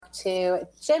talk to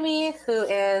Jimmy, who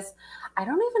is, I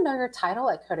don't even know your title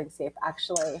at Codingscape,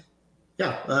 actually.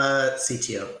 Yeah,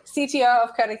 CTO. CTO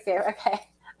of Codingscape. Okay.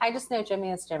 I just know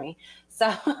Jimmy as Jimmy.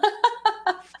 So,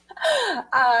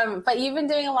 but you've been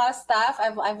doing a lot of stuff.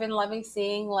 I've been loving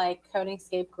seeing like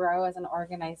Codingscape grow as an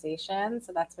organization.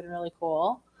 So that's been really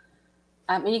cool.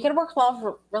 And you can work with a lot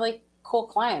of really cool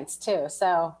clients too.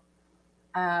 So,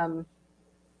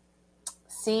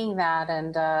 seeing that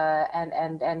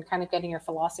and kind of getting your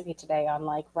philosophy today on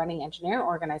like running engineering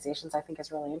organizations, I think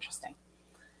is really interesting.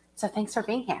 So thanks for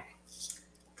being here.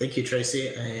 Thank you,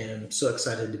 Tracy. I am so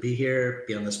excited to be here,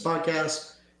 be on this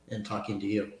podcast, and talking to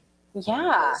you.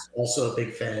 Yeah. Also a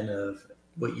big fan of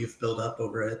what you've built up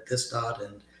over at this dot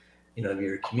and, you know,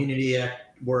 your community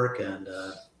work and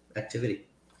activity.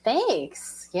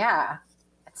 Thanks. Yeah,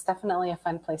 it's definitely a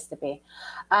fun place to be.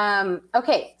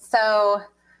 Okay, so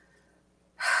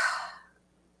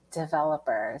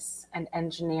developers and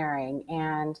engineering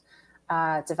and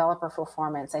developer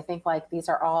performance. I think like these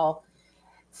are all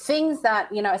things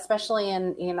that, you know, especially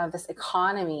in, you know, this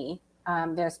economy,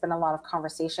 there's been a lot of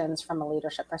conversations from a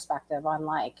leadership perspective on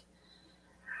like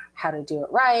how to do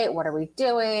it right. What are we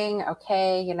doing?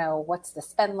 Okay. You know, what's the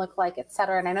spend look like, et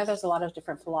cetera. And I know there's a lot of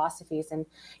different philosophies, and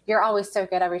you're always so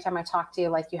good every time I talk to you,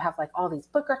 like you have like all these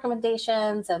book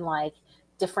recommendations and like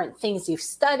different things you've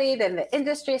studied in the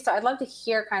industry. So I'd love to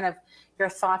hear kind of your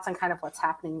thoughts on kind of what's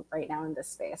happening right now in this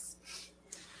space.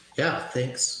 Yeah,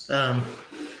 thanks.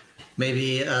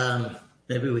 Maybe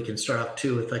we can start off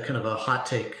too with like kind of a hot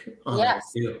take on that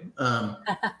too,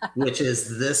 which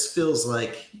is this feels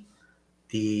like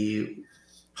the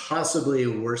possibly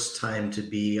worst time to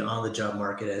be on the job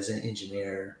market as an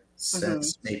engineer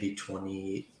since maybe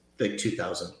 2000,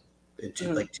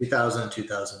 like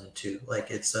 2002. Like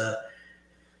it's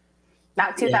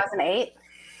not 2008.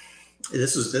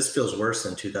 This feels worse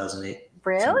than 2008.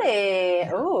 Really?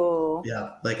 Yeah. Ooh.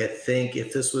 Yeah. Like I think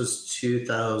if this was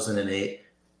 2008,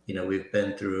 you know, we've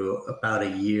been through about a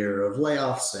year of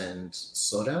layoffs and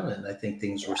slowdown, and I think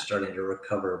things were starting to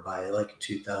recover by like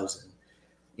 2000,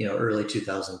 you know, early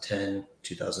 2010,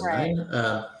 2009.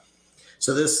 Right.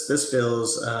 So this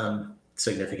feels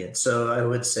significant. So I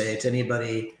would say to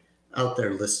anybody out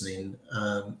there listening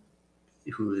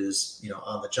who is, you know,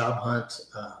 on the job hunt,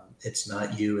 it's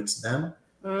not you, it's them.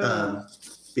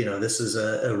 You know, this is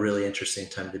a really interesting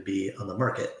time to be on the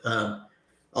market.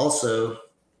 Also,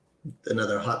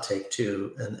 another hot take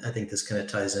too, and I think this kind of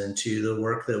ties into the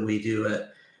work that we do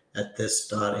at this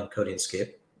dot in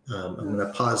Codingscape. I'm going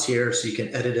to pause here so you can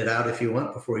edit it out if you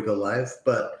want before we go live.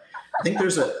 But I think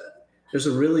there's a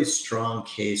really strong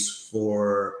case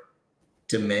for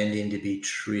demanding to be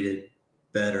treated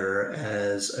better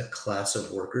as a class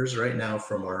of workers right now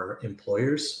from our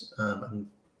employers. I'm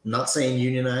not saying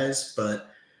unionize, but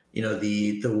you know,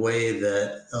 the way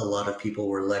that a lot of people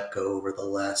were let go over the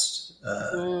last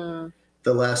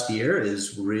year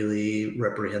is really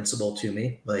reprehensible to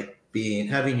me. Like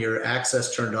having your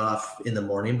access turned off in the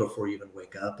morning before you even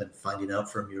wake up and finding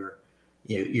out from your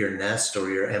Nest or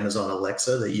your Amazon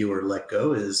Alexa that you were let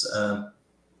go is,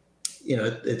 you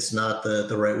know, it's not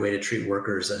the right way to treat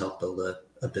workers that help build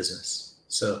a business.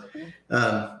 So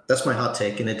that's my hot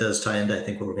take, and it does tie into I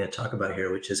think what we're going to talk about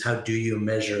here, which is how do you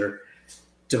measure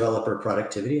developer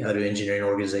productivity? How do engineering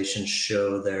organizations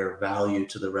show their value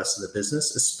to the rest of the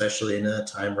business, especially in a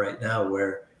time right now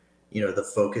where, you know, the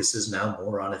focus is now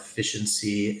more on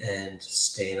efficiency and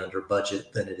staying under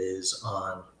budget than it is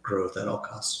on growth at all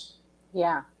costs.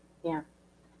 Yeah. Yeah.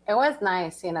 It was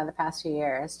nice, you know, the past few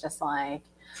years, just like,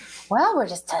 well, we're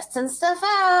just testing stuff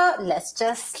out. Let's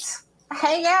just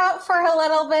hang out for a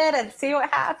little bit and see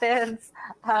what happens.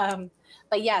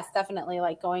 But yes, definitely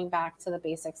like going back to the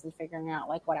basics and figuring out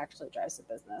like what actually drives the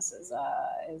business is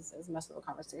most of the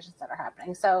conversations that are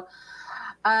happening. So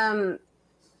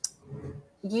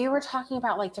you were talking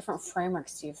about like different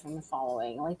frameworks you've been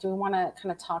following. Like, do we want to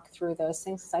kind of talk through those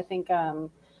things? Because I think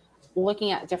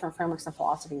looking at different frameworks and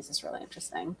philosophies is really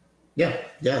interesting. Yeah,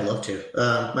 I'd love to.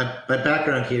 My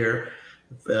background here,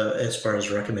 as far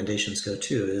as recommendations go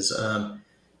too, is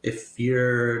if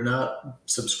you're not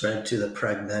subscribed to the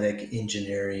Pragmatic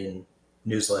Engineering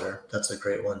newsletter, that's a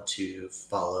great one to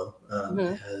follow.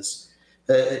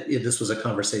 This was a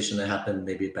conversation that happened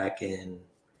maybe back in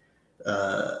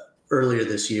earlier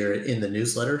this year in the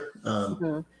newsletter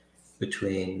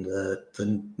between the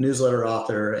newsletter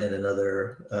author and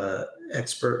another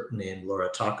expert named Laura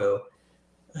Taco.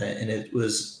 And it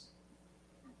was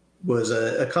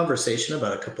a conversation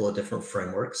about a couple of different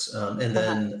frameworks. And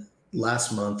then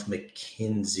last month,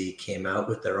 McKinsey came out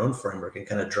with their own framework and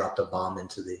kind of dropped a bomb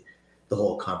into the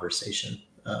whole conversation.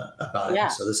 about it. Yeah.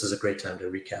 So this is a great time to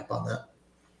recap on that.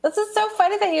 This is so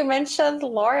funny that you mentioned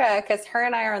Laura, because her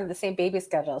and I are on the same baby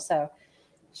schedule. So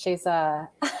she's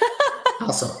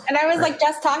awesome. And I was like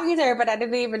just talking to her, but I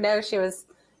didn't even know she was,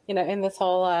 in this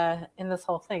whole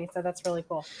thing. So that's really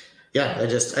cool. Yeah,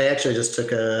 I actually just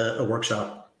took a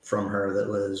workshop from her that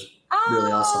was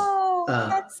really awesome. Oh,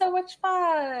 that's so much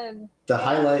fun. The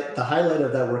highlight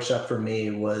of that workshop for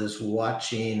me was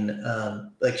watching,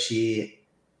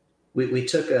 we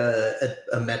took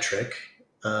a metric,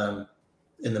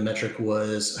 and the metric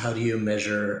was, how do you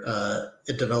measure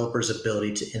a developer's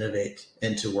ability to innovate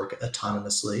and to work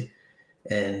autonomously?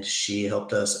 And she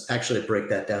helped us actually break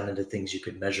that down into things you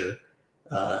could measure.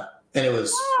 And it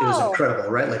was incredible,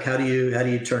 right? Like, how do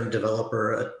you turn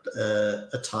developer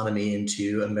autonomy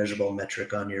into a measurable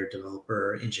metric on your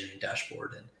developer engineering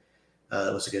dashboard? And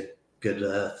that was a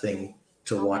good thing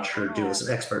to watch her do as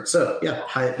an expert. So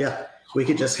we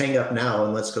could just hang up now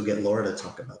and let's go get Laura to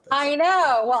talk about this. I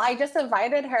know. Well, I just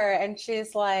invited her, and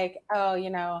she's like, "Oh, we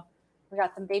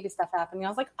got some baby stuff happening." I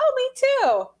was like, "Oh, me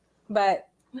too." But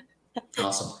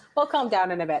awesome. We'll calm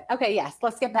down in a bit. Okay, yes,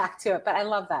 let's get back to it. But I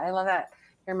love that. I love that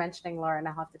you're mentioning Laura, and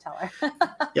I'll have to tell her.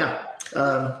 Yeah.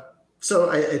 So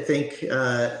I think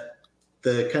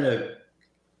the kind of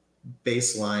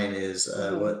baseline is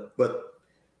what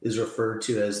is referred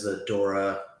to as the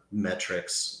DORA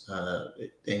metrics.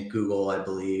 And Google, I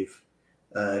believe,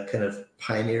 kind of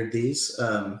pioneered these,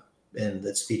 and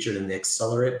it's featured in the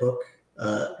Accelerate book.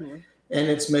 And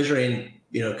it's measuring,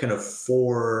 kind of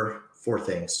four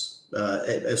things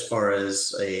as far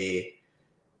as a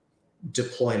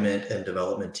deployment and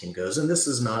development team goes. And this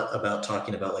is not about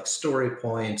talking about like story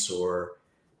points or,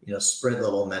 sprint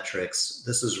level metrics.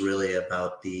 This is really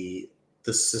about the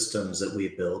systems that we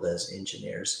build as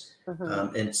engineers.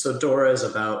 And so DORA is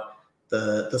about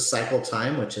the cycle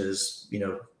time, which is,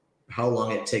 how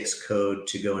long it takes code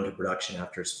to go into production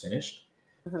after it's finished.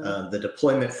 The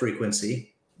deployment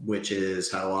frequency, which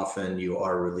is how often you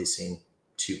are releasing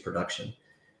to production.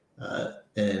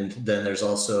 And then there's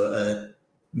also a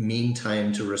mean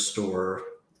time to restore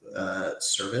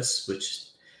service, which,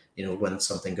 when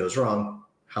something goes wrong,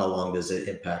 how long does it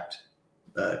impact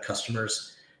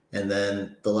customers? And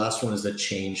then the last one is the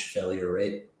change failure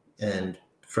rate. And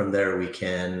from there, we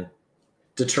can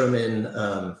determine,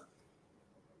 how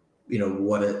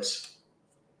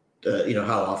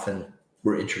often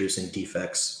we're introducing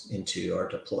defects into our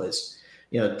deploys.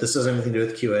 This doesn't have anything to do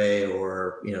with QA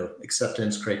or,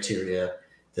 acceptance criteria.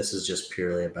 This is just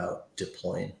purely about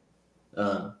deploying.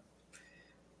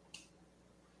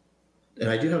 And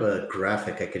I do have a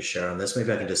graphic I could share on this.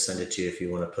 Maybe I can just send it to you if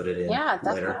you want to put it in later.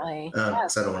 Definitely.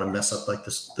 Because I don't want to mess up like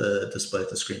the display of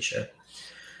the screen share.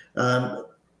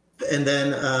 And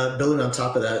then building on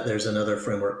top of that, there's another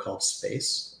framework called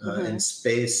SPACE. And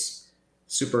SPACE,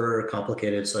 super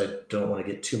complicated, so I don't want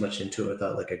to get too much into it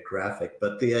without like a graphic.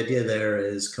 But the idea there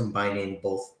is combining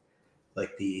both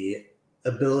like the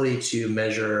ability to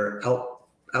measure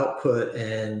output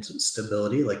and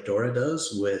stability like DORA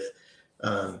does with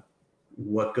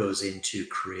what goes into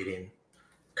creating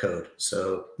code.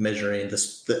 So measuring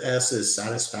this, the S is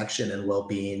satisfaction and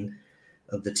well-being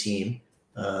of the team.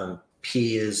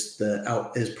 P is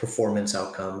performance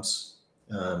outcomes.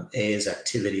 A is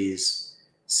activities.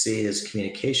 C is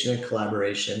communication and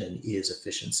collaboration, and E is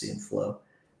efficiency and flow.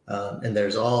 And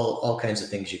there's all kinds of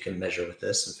things you can measure with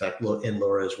this. In fact, in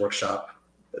Laura's workshop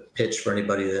pitch for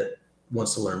anybody that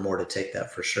wants to learn more to take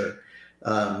that for sure.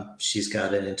 She's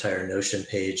got an entire Notion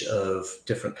page of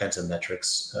different kinds of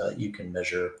metrics you can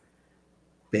measure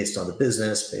based on the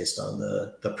business, based on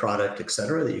the product, et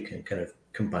cetera, that you can kind of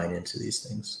combine into these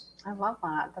things. I love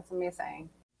that. That's amazing.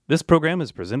 This program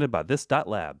is presented by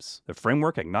This.Labs, the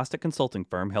framework-agnostic consulting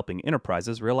firm helping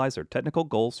enterprises realize their technical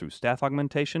goals through staff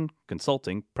augmentation,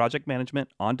 consulting, project management,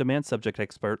 on-demand subject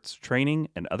experts, training,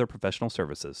 and other professional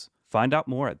services. Find out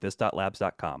more at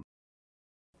This.Labs.com.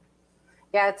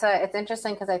 Yeah, it's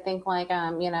interesting because I think like,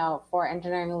 for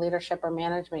engineering leadership or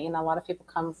management, a lot of people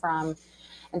come from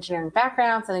engineering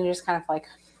backgrounds, and then you just kind of like,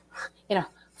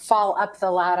 fall up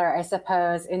the ladder, I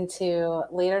suppose, into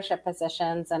leadership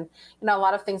positions. And, a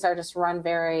lot of things are just run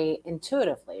very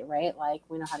intuitively, right? Like,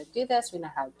 we know how to do this, we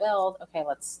know how to build. Okay,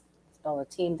 let's build a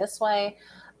team this way.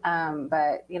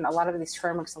 But, a lot of these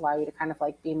frameworks allow you to kind of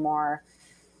like be more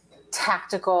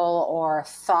tactical or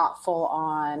thoughtful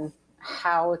on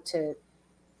how to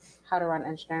run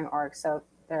engineering orgs. So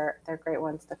they're great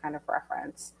ones to kind of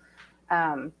reference.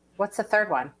 What's the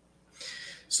third one?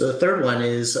 So the third one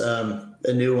is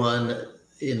a new one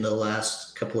in the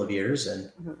last couple of years.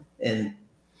 And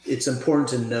it's important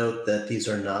to note that these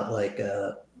are not like,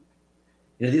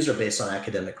 these are based on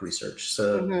academic research.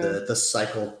 So the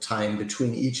cycle time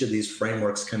between each of these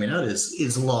frameworks coming out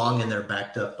is long, and they're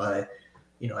backed up by,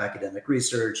 academic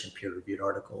research and peer-reviewed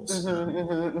articles.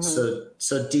 So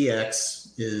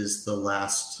DX is the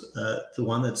last, the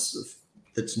one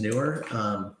that's newer,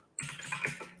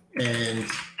 and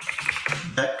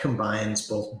that combines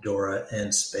both Dora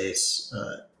and Space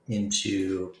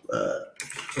into a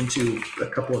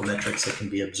couple of metrics that can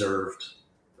be observed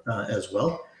as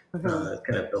well,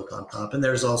 kind of built on top. And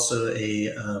there's also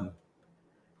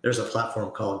there's a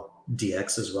platform called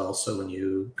DX as well. So when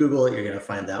you Google it, you're going to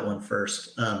find that one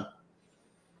first.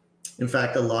 In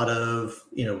fact, a lot of,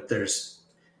 there's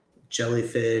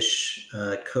Jellyfish,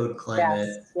 Code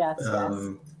Climate, yes.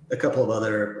 A couple of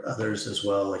others as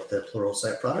well, like the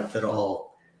Pluralsight product, that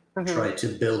all try to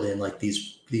build in like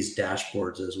these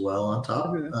dashboards as well on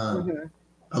top.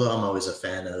 Although I'm always a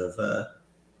fan of,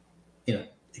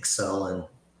 Excel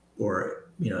or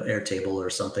Airtable or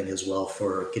something as well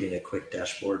for getting a quick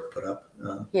dashboard put up.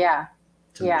 Measure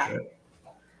it.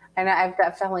 And I've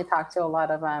definitely talked to a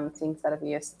lot of teams that have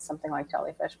used something like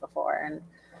Jellyfish before.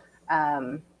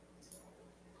 And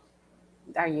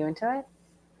are you into it?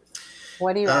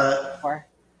 What do you ask for?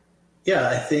 Yeah,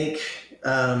 I think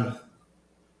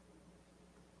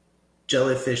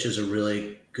Jellyfish is a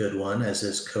really good one, as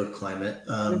is Code Climate.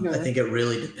 I think it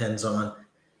really depends on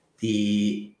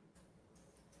this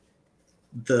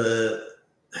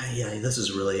is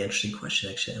a really interesting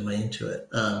question, actually. Am I into it?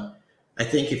 I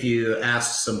think if you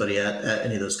ask somebody at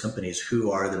any of those companies who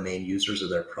are the main users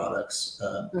of their products,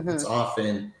 it's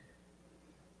often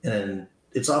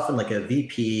like a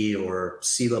VP or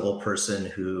C-level person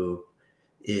who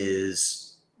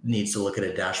needs to look at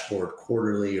a dashboard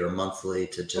quarterly or monthly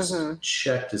to just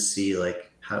check to see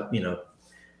like how,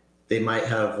 they might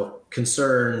have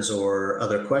concerns or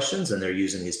other questions, and they're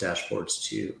using these dashboards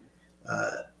to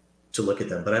look at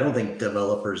them. But I don't think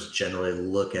developers generally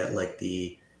look at like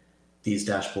these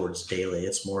dashboards daily.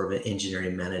 It's more of an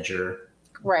engineering manager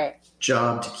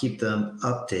job to keep them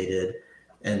updated,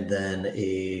 and then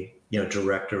a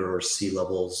director or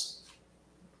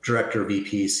director,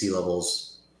 VP,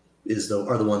 C-levels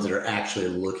are the ones that are actually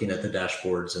looking at the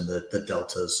dashboards and the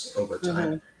deltas over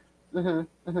time. And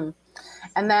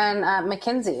then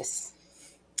McKinsey's.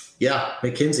 Yeah,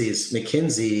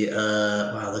 McKinsey.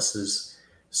 Wow, this is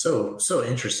so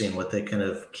interesting what they kind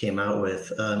of came out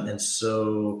with, and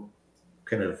so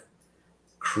kind of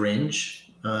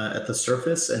cringe at the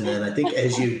surface. And then I think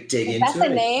as you dig into it, that's the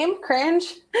name,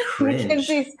 cringe.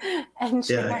 McKinsey's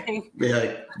engineering.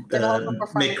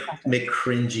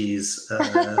 McCringy's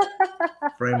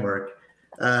framework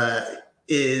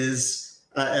is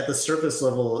at the surface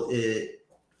level, it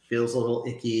feels a little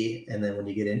icky, and then when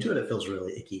you get into it, it feels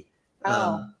really icky.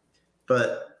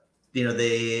 But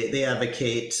they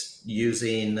advocate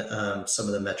using some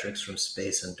of the metrics from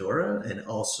Space and Dora, and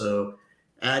also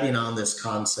adding on this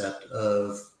concept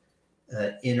of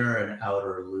inner and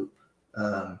outer loop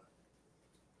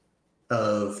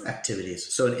of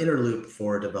activities. So an inner loop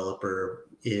for a developer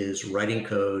is writing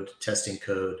code, testing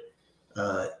code,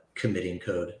 committing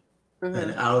code.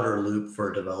 An outer loop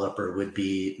for a developer would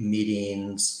be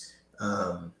meetings,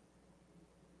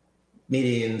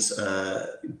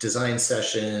 design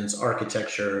sessions,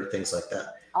 architecture, things like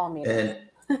that. All meetings. And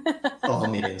all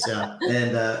meetings, yeah.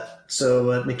 And so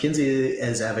what McKinsey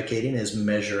is advocating is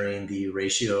measuring the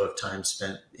ratio of time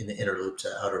spent in the inner loop to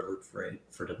outer loop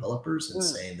for developers, and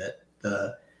saying that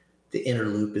the inner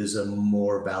loop is a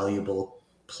more valuable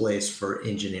place for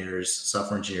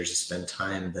software engineers to spend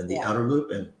time than the outer loop,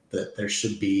 and that there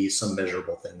should be some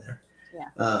measurable thing there.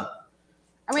 I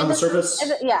mean, on the surface,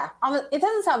 it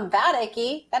doesn't sound that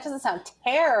icky. That doesn't sound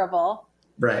terrible.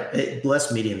 Right.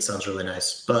 Less median sounds really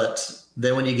nice. But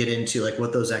then when you get into like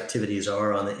what those activities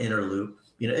are on the inner loop,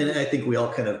 and I think we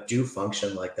all kind of do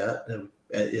function like that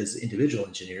as individual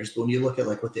engineers. But when you look at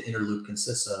like what the inner loop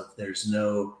consists of, there's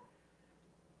no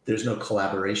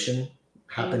collaboration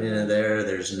happening in there.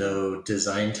 There's no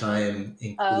design time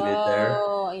included there.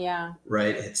 Oh, yeah.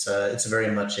 Right. It's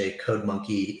very much a code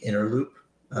monkey inner loop.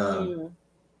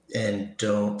 And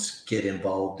don't get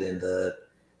involved in the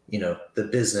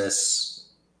business.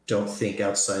 Don't think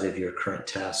outside of your current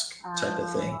task type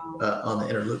of thing on the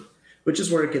inner loop, which is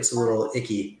where it gets a little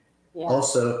icky. Yeah.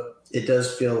 Also, it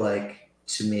does feel like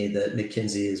to me that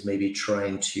McKinsey is maybe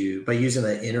trying to, by using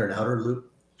that inner and outer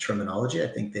loop terminology, I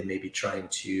think they may be trying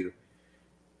to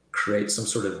create some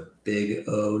sort of big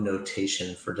O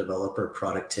notation for developer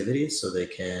productivity, so they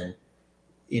can,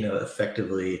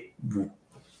 effectively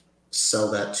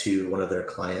sell that to one of their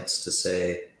clients to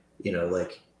say,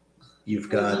 You've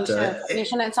got you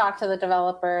shouldn't talk to the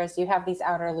developers. You have these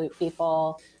outer loop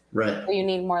people. right. So you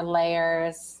need more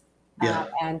layers,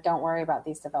 and don't worry about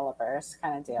these developers,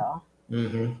 kind of deal.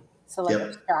 Mm-hmm. So like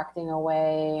abstracting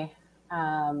away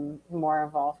more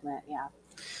involvement.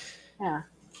 Yeah.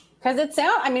 Because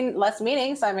less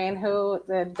meetings. Who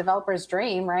the developers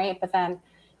dream, right? But then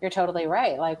you're totally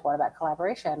right. Like, what about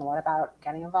collaboration? What about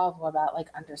getting involved? What about like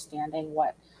understanding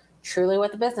what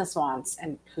the business wants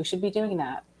and who should be doing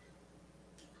that?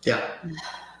 Yeah,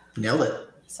 nailed it.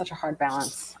 Such a hard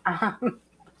balance.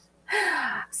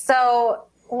 So,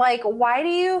 like, why do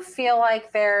you feel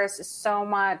like there's so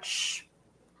much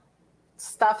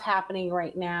stuff happening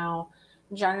right now,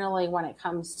 generally when it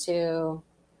comes to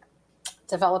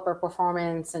developer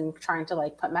performance and trying to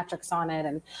like put metrics on it,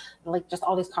 and like just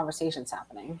all these conversations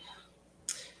happening?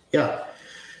 Yeah,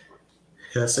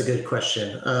 that's a good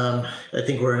question. I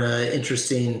think we're in an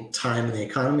interesting time in the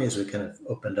economy, as we kind of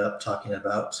opened up talking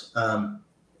about,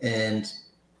 and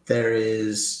there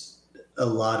is a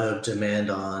lot of demand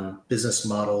on business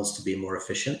models to be more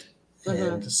efficient.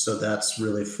 And so that's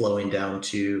really flowing down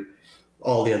to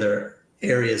all the other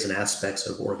areas and aspects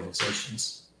of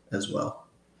organizations as well.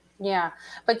 Yeah.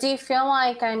 But do you feel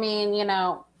like, do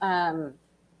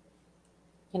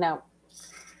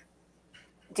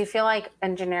you feel like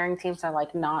engineering teams are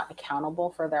like not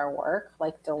accountable for their work,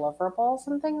 like deliverables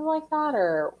and things like that?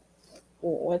 Or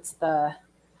what's the...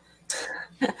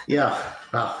 Yeah.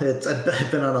 Wow.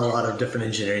 I've been on a lot of different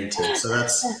engineering teams. So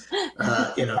that's,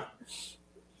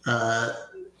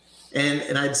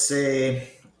 and I'd say,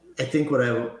 I think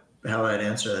how I'd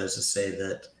answer that is to say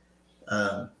that,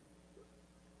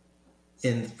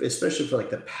 especially for like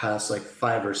the past like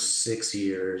 5 or 6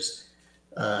 years,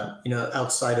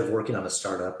 outside of working on a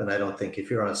startup, and I don't think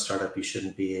if you're on a startup, you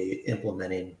shouldn't be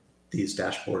implementing these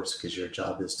dashboards because your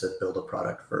job is to build a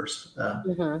product first.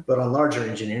 But on larger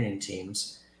engineering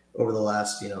teams over the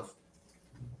last,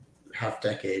 half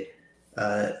decade,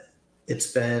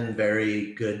 it's been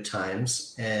very good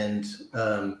times, and,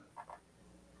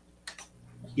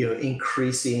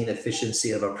 increasing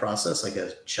efficiency of a process, like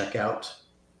a checkout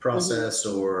process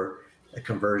or a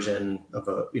conversion of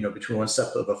between one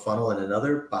step of a funnel and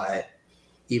another by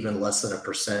even less than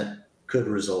 1% could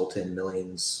result in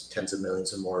millions, tens of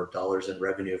millions and more dollars in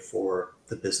revenue for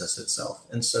the business itself.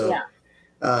 And so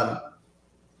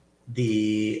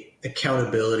the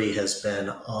accountability has been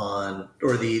on,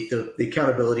 or the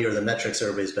accountability or the metrics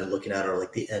everybody's been looking at are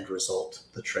like the end result,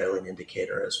 the trailing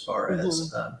indicator as far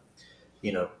as,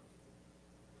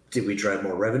 did we drive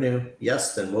more revenue?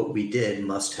 Yes, then what we did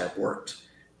must have worked,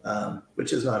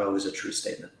 which is not always a true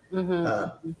statement.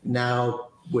 Now,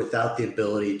 without the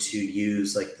ability to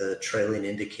use like the trailing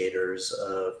indicators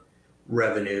of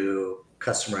revenue,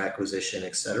 customer acquisition,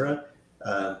 et cetera,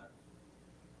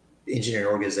 engineering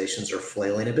organizations are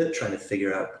flailing a bit, trying to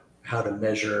figure out how to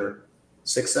measure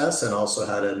success and also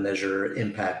how to measure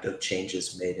impact of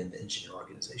changes made in the engineering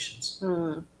organizations.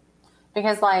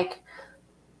 Because like,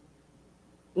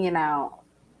 I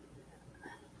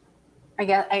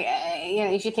guess,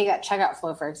 if you take that checkout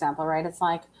flow, for example, right? It's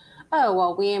like, oh,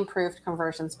 well, we improved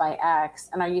conversions by X.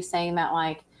 And are you saying that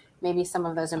like maybe some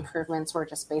of those improvements were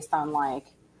just based on like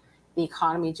the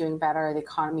economy doing better, the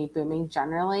economy booming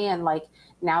generally? And like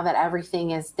now that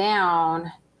everything is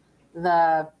down,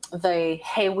 the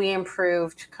hey, we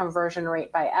improved conversion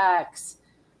rate by X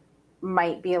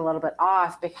might be a little bit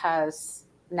off because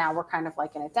now we're kind of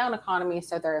like in a down economy,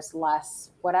 so there's less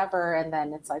whatever, and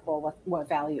then it's like, well, what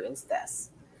value is this?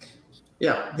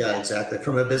 Yeah, exactly.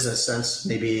 From a business sense,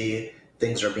 maybe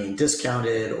things are being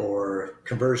discounted or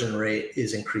conversion rate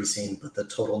is increasing, but the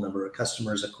total number of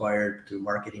customers acquired through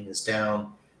marketing is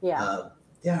down. The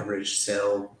average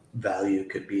sale value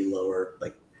could be lower.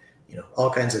 Like, all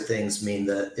kinds of things mean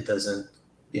that it doesn't,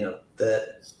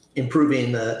 that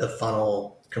improving the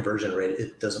funnel conversion rate,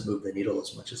 it doesn't move the needle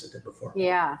as much as it did before.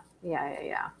 Yeah.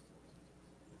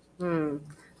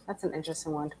 That's an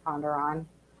interesting one to ponder on.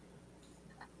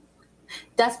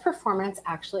 Does performance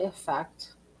actually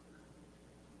affect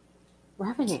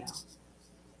revenue?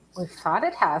 We thought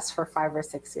it has for 5 or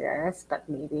 6 years, but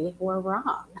maybe we're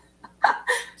wrong.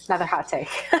 Another hot take.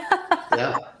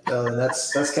 Yeah, and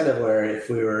that's kind of where, if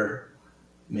we were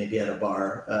maybe at a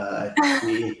bar, I'd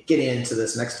be getting into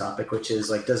this next topic, which is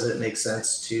like, does it make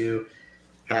sense to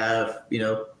have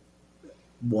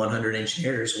 100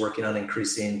 engineers working on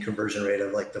increasing conversion rate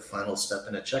of like the final step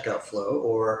in a checkout flow,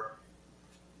 or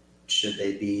should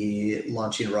they be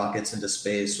launching rockets into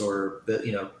space, or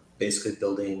basically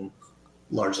building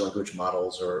large language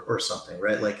models or something,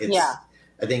 right? Like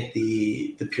I think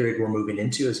the period we're moving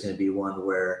into is going to be one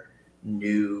where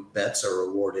new bets are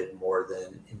rewarded more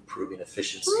than improving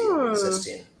efficiency of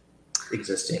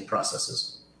existing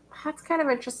processes. That's kind of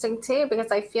interesting too,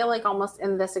 because I feel like almost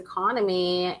in this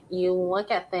economy, you look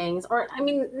at things, or I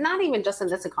mean, not even just in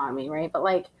this economy, right? But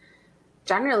like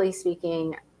generally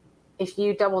speaking, if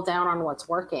you double down on what's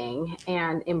working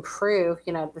and improve,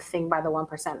 the thing by the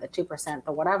 1%, the 2%,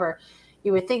 the whatever,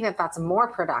 you would think that that's more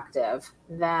productive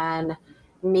than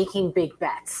making big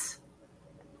bets.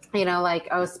 Like,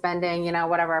 spending,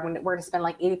 whatever, we're going to spend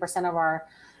like 80% of our,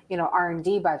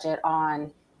 R&D budget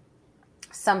on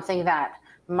something that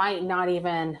might not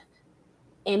even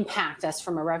impact us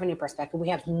from a revenue perspective. We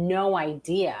have no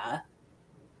idea.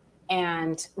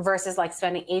 And versus like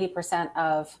spending 80%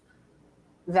 of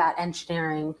that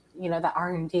engineering, the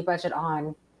R&D budget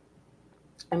on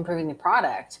improving the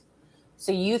product.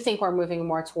 So you think we're moving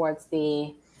more towards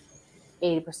the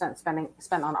 80%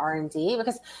 spent on R&D?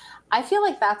 Because I feel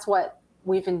like that's what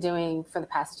we've been doing for the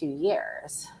past 2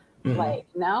 years. Mm-hmm. Like,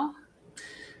 no?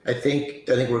 I think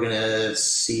we're going to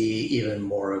see even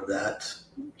more of that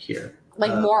here.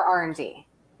 Like more R&D.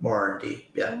 More R&D,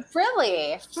 yeah.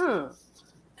 Really?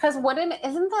 Because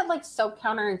isn't that like so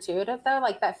counterintuitive though?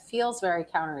 Like that feels very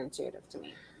counterintuitive to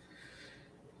me.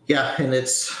 Yeah, and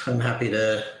I'm happy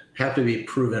to be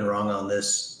proven wrong on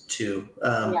this too.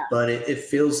 But it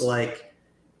feels like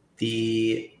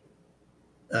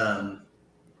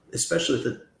especially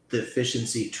with the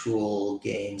efficiency tool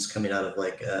gains coming out of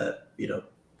like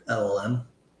LLM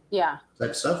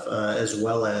type stuff, as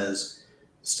well as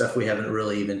stuff we haven't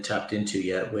really even tapped into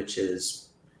yet, which is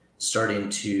starting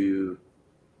to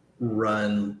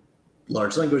run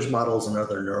large language models and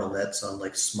other neural nets on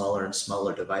like smaller and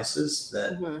smaller devices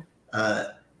that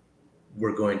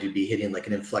we're going to be hitting like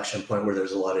an inflection point where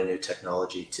there's a lot of new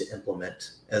technology to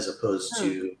implement, as opposed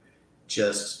to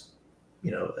just,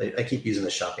 I keep using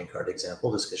the shopping cart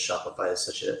example just because Shopify is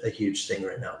such a huge thing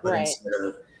right now. But instead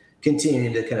of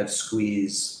continuing to kind of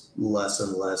squeeze less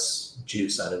and less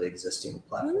juice out of existing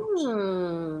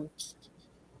platforms.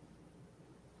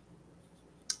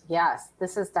 Yes,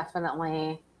 this is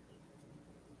definitely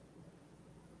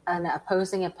an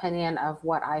opposing opinion of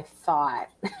what I thought.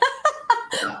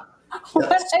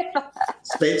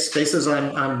 Spaces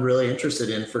I'm really interested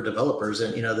in for developers,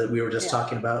 and that we were just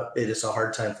talking about, it is a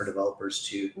hard time for developers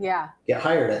to get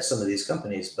hired at some of these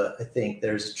companies, but I think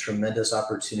there's a tremendous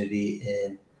opportunity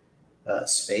in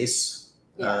space,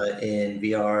 in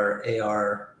VR,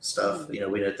 AR stuff. There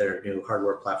are new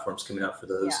hardware platforms coming out for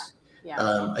those.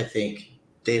 I think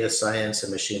data science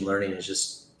and machine learning is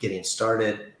just getting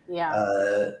started.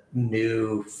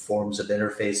 New forms of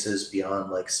interfaces beyond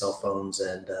like cell phones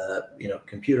and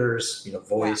computers,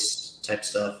 voice type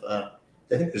stuff. I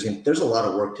think there's a lot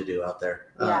of work to do out there,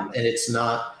 and it's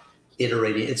not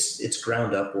iterating. It's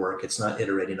ground up work. It's not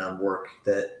iterating on work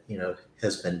that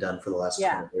has been done for the last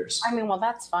 20 years. I mean, well,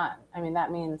 that's fun. I mean,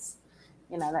 that means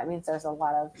there's a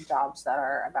lot of jobs that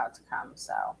are about to come.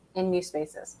 So in new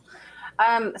spaces.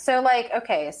 So like,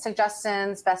 okay,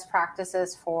 suggestions, best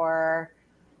practices for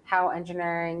how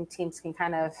engineering teams can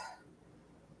kind of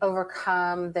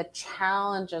overcome the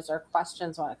challenges or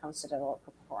questions when it comes to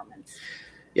developer performance.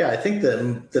 Yeah, I think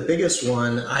the biggest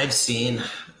one I've seen,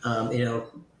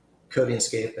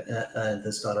 Codingscape and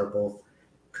this are both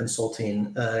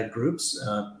consulting groups.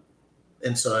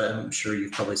 And so I'm sure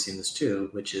you've probably seen this too,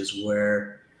 which is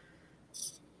where,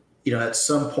 at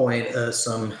some point,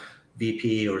 some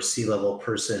VP or C-level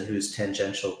person who's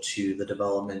tangential to the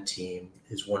development team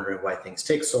is wondering why things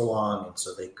take so long. And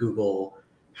so they Google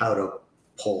how to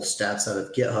pull stats out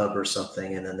of GitHub or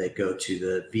something. And then they go to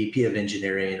the VP of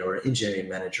engineering or engineering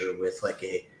manager with like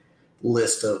a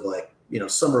list of like,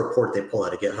 some report they pull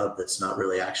out of GitHub that's not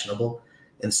really actionable,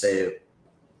 and say,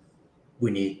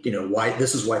 we need,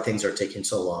 this is why things are taking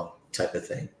so long type of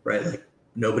thing, right? Like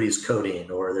nobody's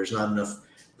coding, or there's not enough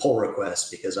pull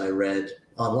requests because I read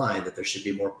online that there should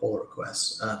be more pull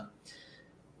requests.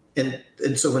 And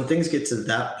so when things get to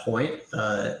that point,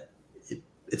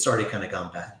 it's already kind of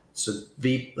gone bad. So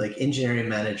engineering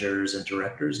managers and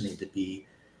directors need to be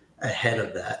ahead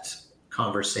of that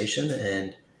conversation,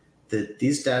 and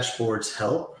these dashboards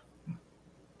help,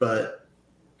 but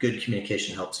good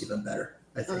communication helps even better.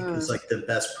 I think it's like the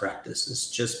best practice is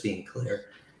just being clear.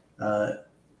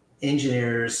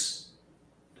 Engineers,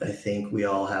 I think we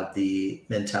all have the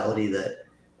mentality that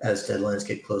as deadlines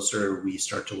get closer, we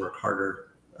start to work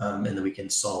harder, and then we can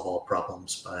solve all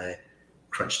problems by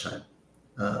crunch time.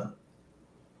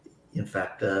 In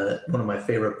fact, one of my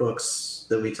favorite books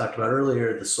that we talked about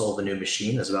earlier, The Soul of the New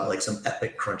Machine, is about like some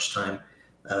epic crunch time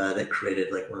that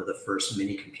created like one of the first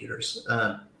mini computers.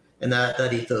 And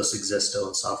that ethos exists still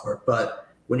in software, but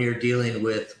when you're dealing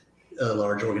with a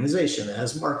large organization that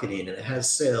has marketing and it has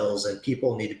sales, and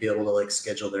people need to be able to like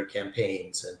schedule their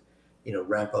campaigns and, you know,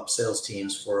 ramp up sales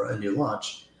teams for a new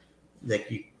launch, that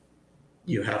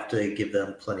you have to give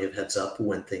them plenty of heads up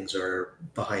when things are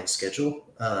behind schedule,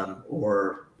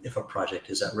 or if a project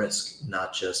is at risk,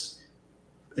 not just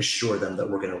assure them that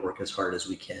we're going to work as hard as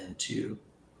we can to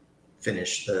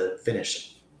finish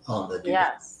on the due.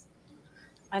 Yes.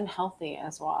 And healthy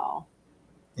as well.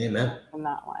 Amen. In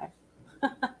that life.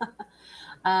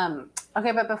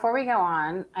 Okay, but before we go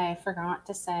on, I forgot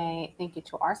to say thank you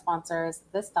to our sponsors,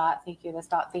 This Dot. Thank you, This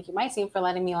Dot. Thank you, my team, for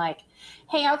letting me like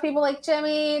hang out with people like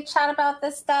Jimmy, chat about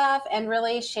this stuff, and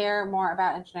really share more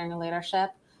about engineering and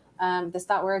leadership. This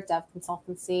Dot, we're a dev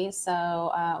consultancy,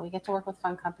 so we get to work with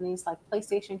fun companies like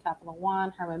PlayStation, Capital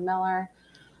One, Herman Miller,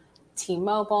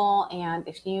 T-Mobile, and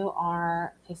if you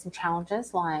are facing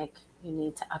challenges like you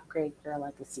need to upgrade your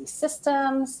legacy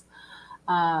systems,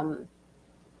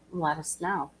 let us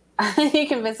know. You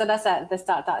can visit us at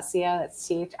thisdot.co. That's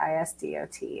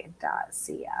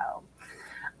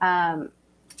thisdot.co.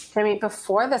 Jimmy,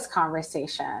 before this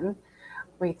conversation,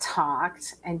 we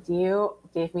talked, and you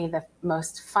gave me the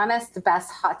most funnest,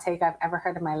 best hot take I've ever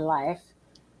heard in my life.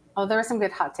 Oh, there were some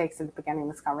good hot takes at the beginning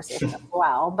of this conversation as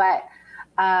well, but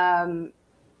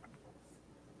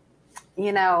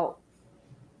you know,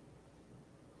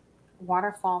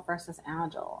 waterfall versus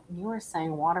agile. You were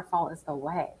saying waterfall is the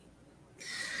way.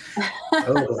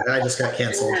 Oh, I just got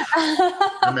canceled.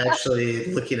 I'm actually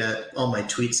looking at all my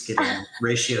tweets getting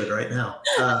ratioed right now.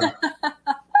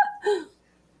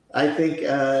 I think,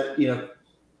 you know,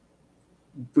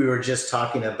 we were just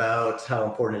talking about how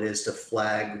important it is to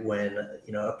flag when,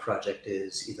 you know, a project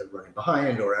is either running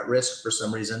behind or at risk for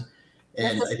some reason.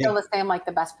 And this is still the same, like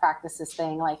the best practices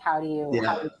thing. Like, how do you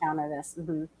counter this?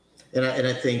 Mm-hmm. And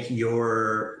I think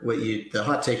the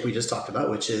hot take we just talked about,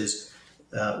 which is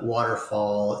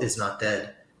waterfall is not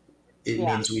dead. It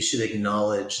means we should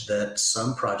acknowledge that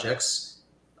some projects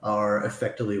are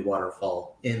effectively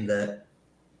waterfall in that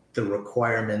the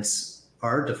requirements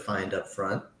are defined up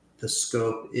front, the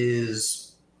scope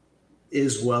is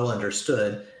well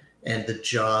understood, and the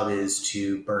job is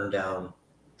to burn down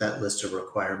that list of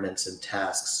requirements and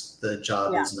tasks. The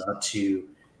job is not to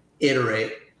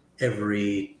iterate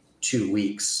every 2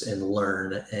 weeks and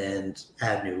learn and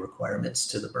add new requirements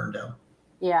to the burn down.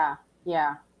 Yeah.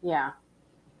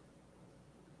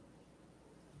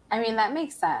 I mean, that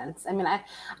makes sense. I mean, I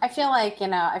feel like,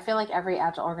 every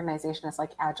agile organization is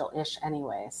like agile-ish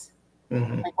anyways.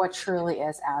 Mm-hmm. Like, what truly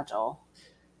is agile?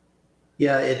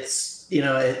 Yeah, it's,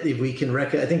 I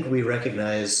think we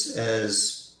recognize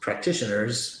as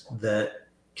practitioners that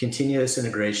continuous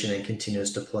integration and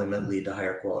continuous deployment lead to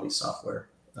higher quality software.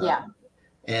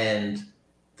 And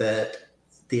that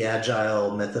the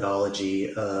agile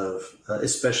methodology of,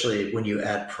 especially when you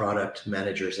add product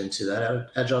managers into that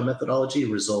agile methodology,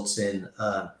 results in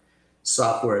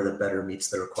software that better meets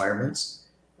the requirements.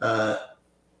 But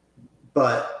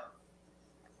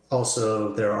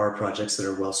also there are projects that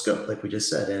are well scoped, like we just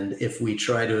said. And if we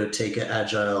try to take an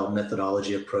agile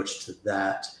methodology approach to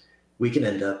that, we can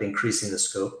end up increasing the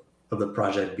scope of the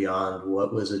project beyond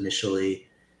what was initially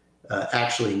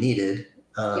actually needed.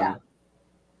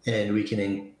 And we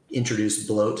can introduce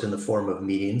bloat in the form of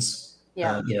meetings.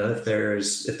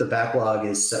 If the backlog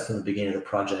is set from the beginning of the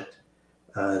project,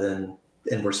 and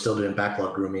we're still doing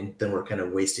backlog grooming, then we're kind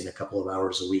of wasting a couple of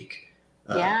hours a week.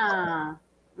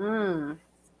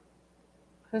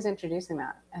 Who's introducing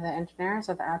that? Are the engineers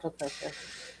or the agile coaches?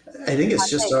 I think it's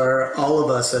just all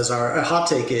of us as our hot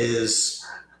take is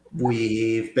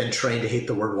we've been trained to hate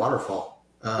the word waterfall.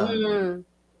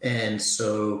 And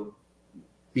so,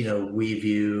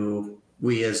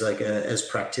 we as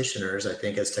practitioners, I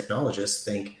think as technologists,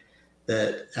 think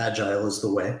that agile is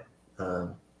the way,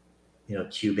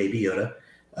 cue Baby Yoda.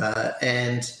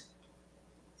 And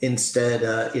instead,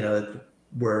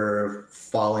 we're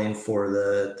falling for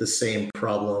the same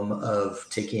problem of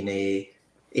taking a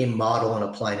model and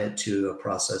applying it to a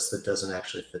process that doesn't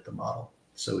actually fit the model.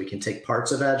 So we can take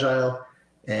parts of agile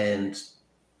and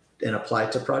apply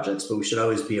it to projects, but we should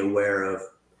always be aware of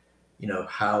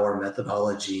how our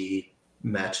methodology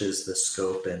matches the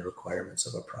scope and requirements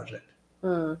of a project.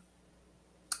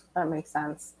 That makes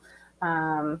sense.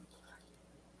 And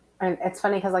it's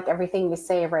funny because like everything you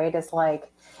say, right, is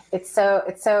like it's so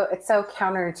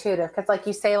counterintuitive, because like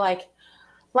you say like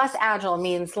less agile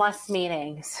means less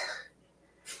meetings.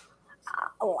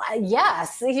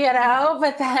 Yes,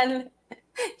 but then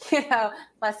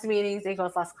less meetings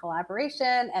equals less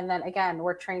collaboration, and then again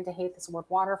we're trained to hate this word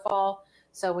waterfall.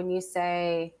 So when you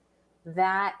say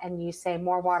that and you say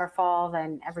more waterfall,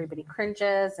 then everybody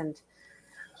cringes. And,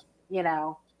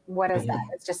 what is that?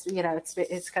 It's just, it's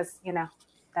because,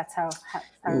 that's how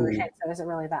we were trained. So is it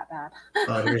really that bad?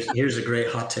 Here's a great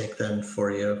hot take then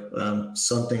for you.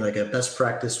 Something like a best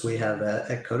practice we have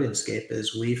at Codingscape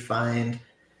is we find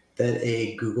that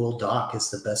a Google Doc is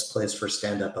the best place for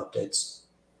stand-up updates.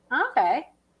 Okay.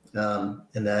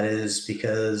 And that is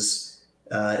because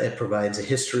it provides a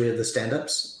history of the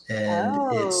stand-ups, and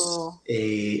it's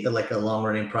a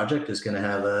long-running project is going to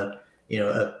have a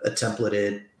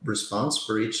templated response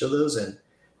for each of those. And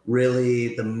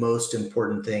really the most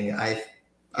important thing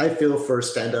I feel for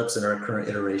stand-ups in our current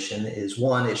iteration is,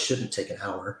 one, it shouldn't take an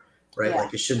hour, right?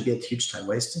 Like it shouldn't be a huge time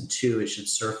waste. And two, it should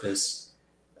surface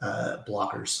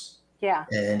blockers. Yeah.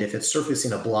 And if it's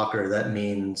surfacing a blocker, that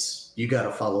means you got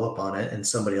to follow up on it, and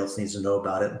somebody else needs to know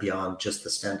about it beyond just the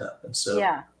stand-up. And so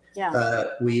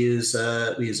we use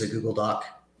a Google Doc,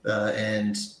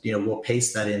 and we'll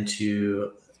paste that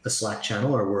into a Slack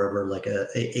channel or wherever like a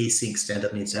async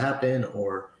stand-up needs to happen,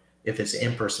 or if it's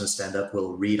in-person stand-up,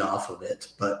 we'll read off of it.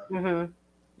 But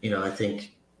I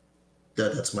think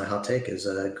that's my hot take is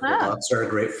Google Docs are a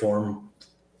great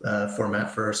format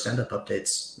for stand-up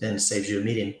updates, and saves you a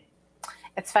meeting.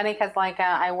 It's funny because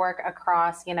I work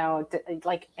across,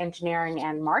 like engineering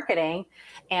and marketing,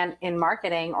 and in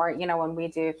marketing, or, when we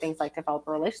do things like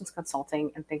developer relations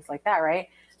consulting and things like that, right?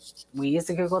 We use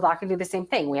the Google Doc and do the same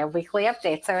thing. We have weekly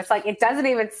updates. So it's like, it doesn't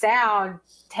even sound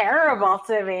terrible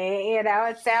to me.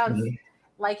 It sounds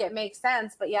like it makes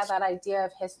sense, but yeah, that idea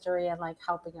of history and like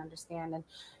helping understand. And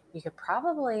you could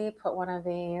probably put one of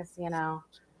these,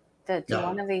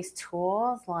 one of these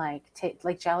tools, like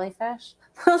Jellyfish.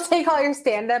 They'll take all your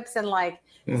stand-ups and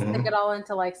stick it all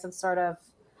into like some sort of,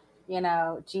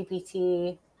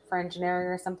 GPT for engineering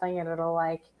or something, and it'll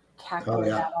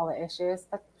calculate out all the issues.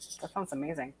 That sounds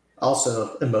amazing.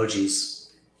 Also, emojis.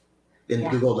 In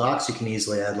Google Docs, you can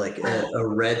easily add a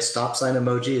red stop sign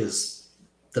emoji is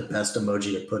the best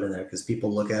emoji to put in there, because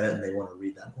people look at it and they want to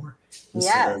read that more.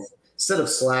 Instead of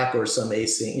Slack or some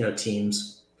async,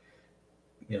 Teams.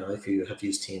 If you have to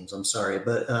use Teams, I'm sorry,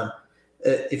 but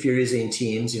if you're using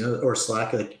Teams, or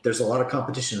Slack, there's a lot of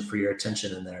competition for your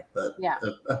attention in there. But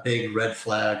a big red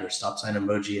flag or stop sign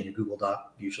emoji in a Google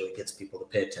Doc usually gets people to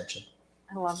pay attention.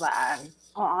 I love that.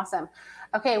 Oh, awesome.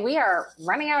 Okay, we are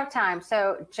running out of time.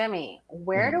 So, Jimmy,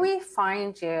 where do we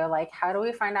find you? How do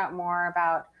we find out more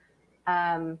about?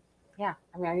 Are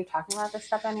you talking about this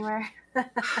stuff anywhere?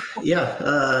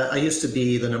 I used to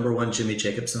be the #1 Jimmy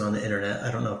Jacobson on the internet.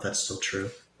 I don't know if that's still true.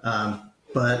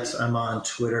 But I'm on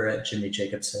Twitter at Jimmy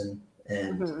Jacobson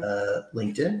and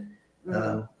LinkedIn.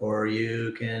 Or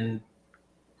you can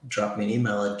drop me an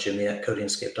email at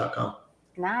jimmy@codingscape.com.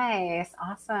 Nice.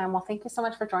 Awesome. Well, thank you so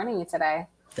much for joining me today.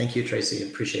 Thank you, Tracy.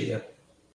 Appreciate you.